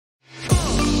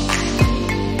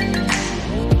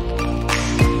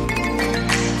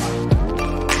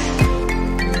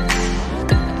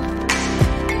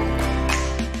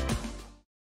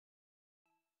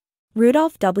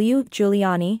Rudolph W.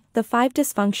 Giuliani, The 5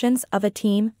 Dysfunctions of a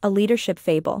Team, a Leadership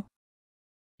Fable.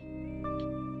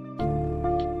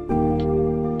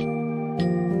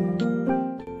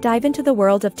 Dive into the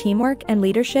world of teamwork and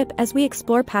leadership as we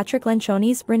explore Patrick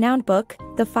Lencioni's renowned book,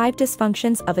 The 5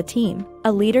 Dysfunctions of a Team,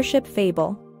 a Leadership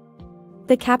Fable.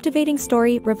 The captivating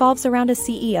story revolves around a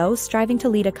CEO striving to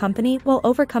lead a company while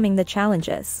overcoming the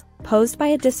challenges posed by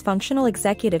a dysfunctional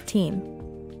executive team.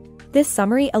 This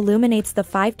summary illuminates the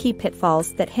 5 key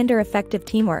pitfalls that hinder effective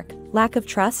teamwork: lack of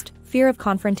trust, fear of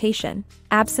confrontation,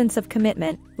 absence of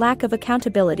commitment, lack of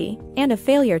accountability, and a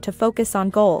failure to focus on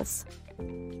goals.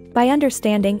 By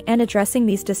understanding and addressing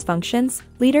these dysfunctions,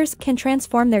 leaders can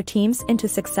transform their teams into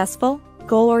successful,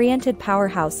 goal-oriented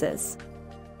powerhouses.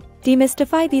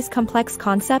 Demystify these complex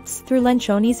concepts through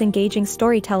Lencioni's engaging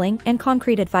storytelling and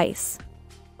concrete advice.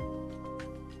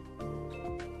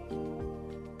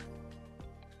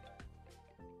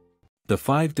 The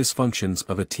 5 Dysfunctions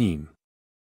of a Team.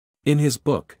 In his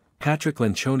book, Patrick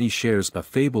Lencioni shares a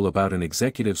fable about an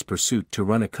executive's pursuit to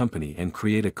run a company and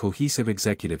create a cohesive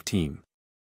executive team.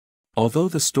 Although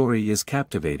the story is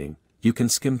captivating, you can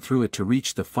skim through it to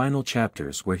reach the final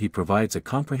chapters where he provides a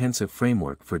comprehensive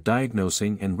framework for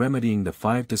diagnosing and remedying the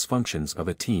 5 dysfunctions of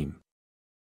a team.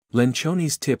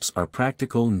 Lencioni's tips are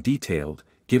practical and detailed,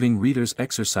 giving readers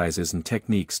exercises and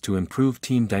techniques to improve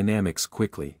team dynamics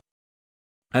quickly.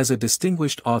 As a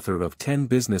distinguished author of 10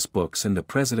 business books and the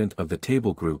president of the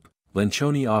Fable Group,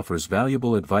 Lencioni offers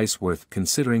valuable advice worth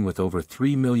considering with over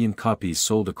 3 million copies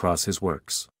sold across his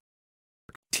works.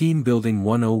 Team Building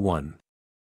 101.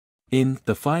 In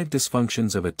The 5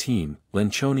 Dysfunctions of a Team,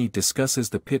 Lencioni discusses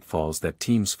the pitfalls that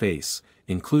teams face,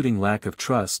 including lack of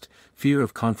trust, fear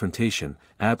of confrontation,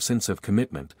 absence of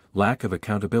commitment, lack of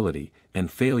accountability,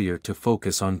 and failure to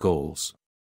focus on goals.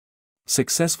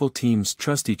 Successful teams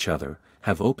trust each other,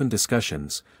 have open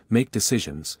discussions, make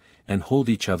decisions, and hold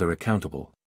each other accountable.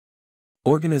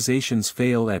 Organizations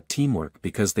fail at teamwork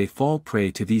because they fall prey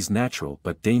to these natural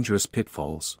but dangerous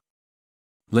pitfalls.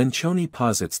 Lencioni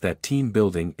posits that team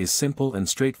building is simple and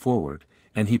straightforward,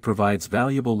 and he provides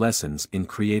valuable lessons in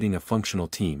creating a functional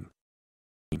team.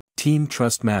 Team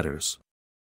trust matters.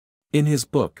 In his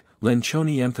book,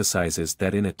 Lencioni emphasizes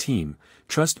that in a team,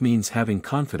 trust means having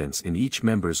confidence in each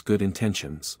member's good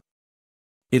intentions.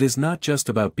 It is not just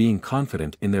about being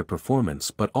confident in their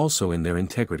performance but also in their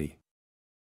integrity.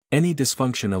 Any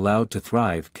dysfunction allowed to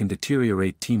thrive can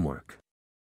deteriorate teamwork.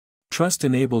 Trust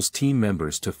enables team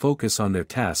members to focus on their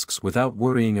tasks without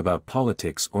worrying about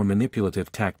politics or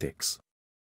manipulative tactics.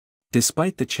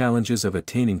 Despite the challenges of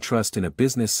attaining trust in a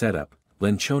business setup,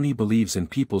 Lencioni believes in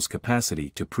people's capacity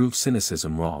to prove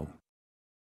cynicism wrong.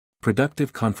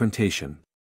 Productive confrontation.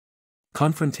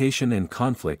 Confrontation and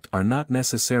conflict are not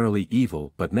necessarily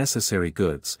evil but necessary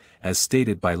goods, as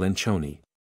stated by Lencioni.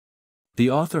 The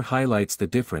author highlights the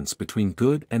difference between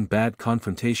good and bad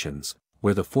confrontations,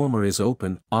 where the former is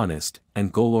open, honest,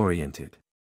 and goal-oriented.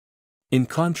 In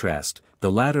contrast,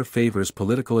 the latter favors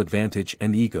political advantage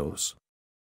and egos.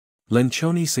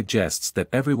 Lencioni suggests that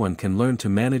everyone can learn to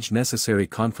manage necessary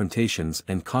confrontations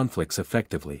and conflicts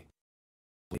effectively.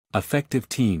 Effective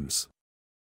teams.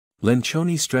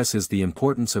 Lencioni stresses the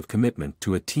importance of commitment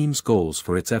to a team's goals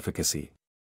for its efficacy.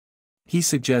 He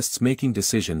suggests making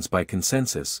decisions by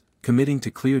consensus, committing to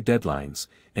clear deadlines,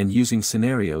 and using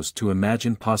scenarios to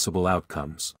imagine possible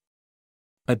outcomes.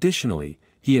 Additionally,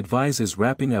 he advises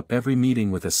wrapping up every meeting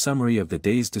with a summary of the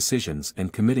day's decisions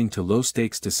and committing to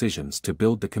low-stakes decisions to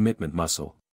build the commitment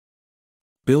muscle.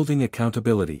 Building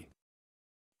accountability.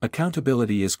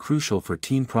 Accountability is crucial for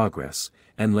team progress,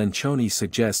 and Lencioni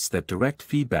suggests that direct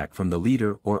feedback from the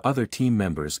leader or other team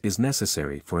members is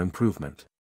necessary for improvement.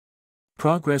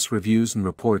 Progress reviews and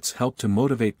reports help to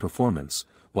motivate performance,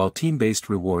 while team-based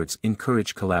rewards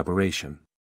encourage collaboration.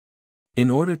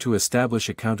 In order to establish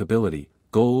accountability,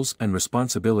 goals and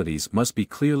responsibilities must be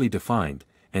clearly defined,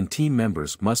 and team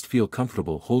members must feel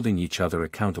comfortable holding each other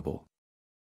accountable.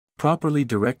 Properly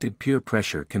directed peer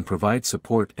pressure can provide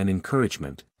support and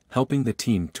encouragement, helping the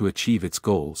team to achieve its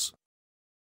goals.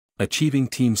 Achieving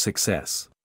team success.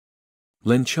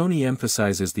 Lencioni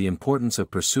emphasizes the importance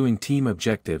of pursuing team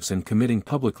objectives and committing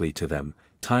publicly to them,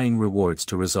 tying rewards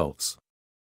to results.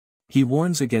 He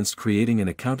warns against creating an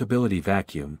accountability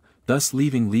vacuum, thus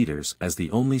leaving leaders as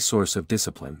the only source of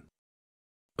discipline.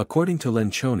 According to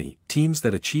Lencioni, teams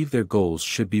that achieve their goals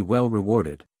should be well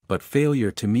rewarded, but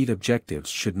failure to meet objectives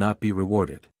should not be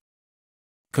rewarded.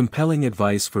 Compelling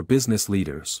advice for business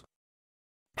leaders.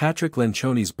 Patrick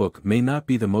Lencioni's book may not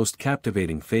be the most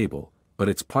captivating fable, but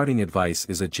its parting advice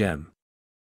is a gem.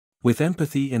 With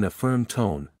empathy and a firm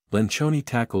tone, Lencioni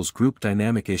tackles group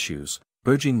dynamic issues,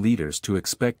 urging leaders to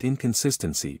expect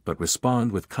inconsistency but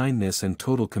respond with kindness and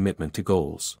total commitment to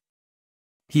goals.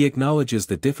 He acknowledges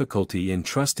the difficulty in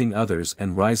trusting others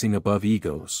and rising above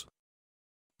egos.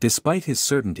 Despite his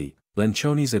certainty,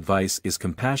 Lencioni's advice is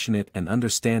compassionate and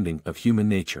understanding of human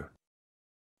nature.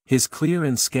 His clear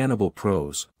and scannable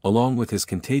prose, along with his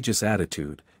contagious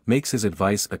attitude, makes his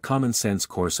advice a common-sense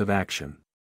course of action.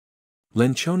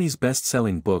 Lencioni's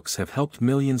best-selling books have helped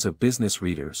millions of business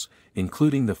readers,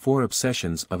 including The 4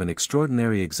 Obsessions of an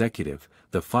Extraordinary Executive,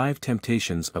 The 5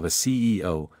 Temptations of a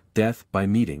CEO, Death by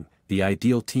Meeting, The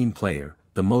Ideal Team Player,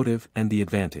 The Motive and the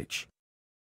Advantage.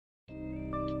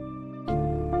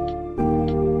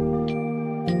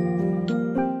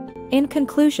 In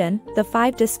conclusion, The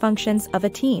 5 Dysfunctions of a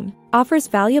Team offers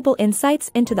valuable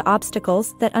insights into the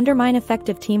obstacles that undermine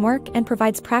effective teamwork and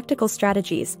provides practical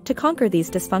strategies to conquer these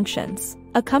dysfunctions.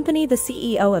 Accompany the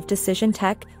CEO of Decision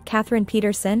Tech, Catherine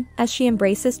Peterson, as she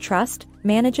embraces trust,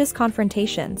 manages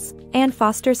confrontations, and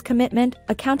fosters commitment,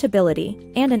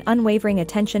 accountability, and an unwavering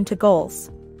attention to goals.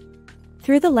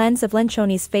 Through the lens of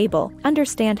Lencioni's Fable,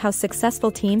 understand how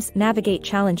successful teams navigate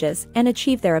challenges and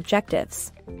achieve their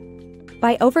objectives.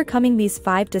 By overcoming these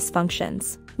 5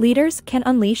 dysfunctions, leaders can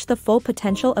unleash the full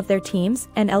potential of their teams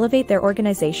and elevate their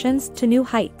organizations to new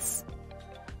heights.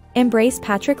 Embrace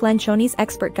Patrick Lencioni's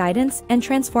expert guidance and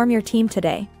transform your team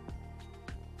today.